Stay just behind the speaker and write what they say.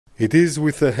It is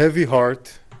with a heavy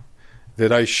heart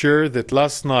that I share that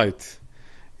last night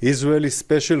Israeli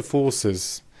special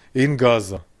forces in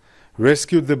Gaza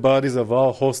rescued the bodies of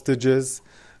our hostages,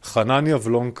 Hanania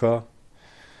Vlonka,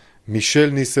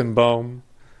 Michel Nisenbaum,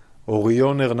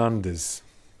 Orion Hernandez.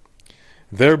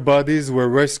 Their bodies were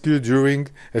rescued during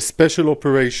a special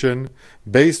operation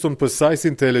based on precise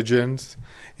intelligence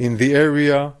in the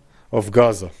area of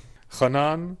Gaza.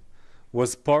 Hanan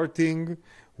was partying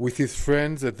with his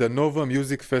friends at the Nova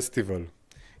Music Festival.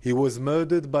 He was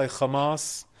murdered by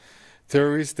Hamas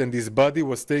terrorists and his body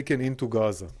was taken into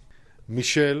Gaza.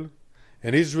 Michel,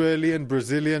 an Israeli and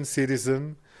Brazilian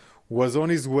citizen, was on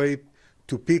his way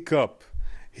to pick up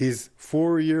his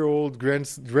 4-year-old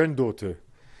granddaughter.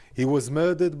 He was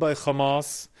murdered by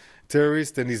Hamas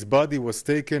terrorists and his body was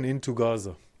taken into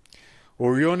Gaza.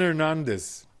 Orion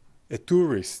Hernandez, a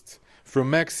tourist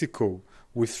from Mexico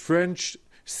with French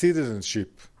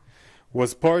citizenship,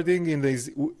 was partying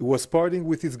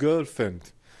with his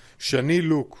girlfriend, Shani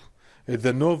Luke, at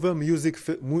the Nova Music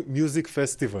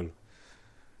Festival.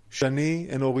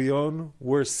 Shani and Orion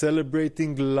were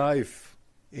celebrating life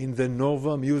in the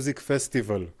Nova Music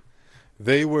Festival.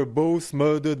 They were both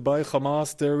murdered by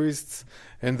Hamas terrorists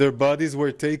and their bodies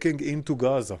were taken into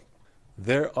Gaza.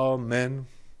 There are men,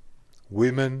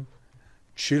 women,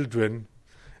 children,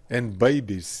 and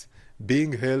babies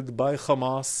being held by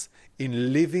Hamas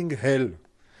in living hell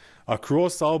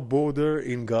across our border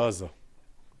in Gaza.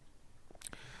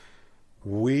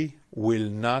 We will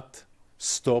not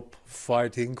stop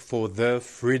fighting for their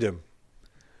freedom.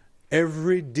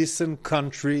 Every decent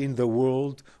country in the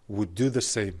world would do the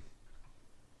same.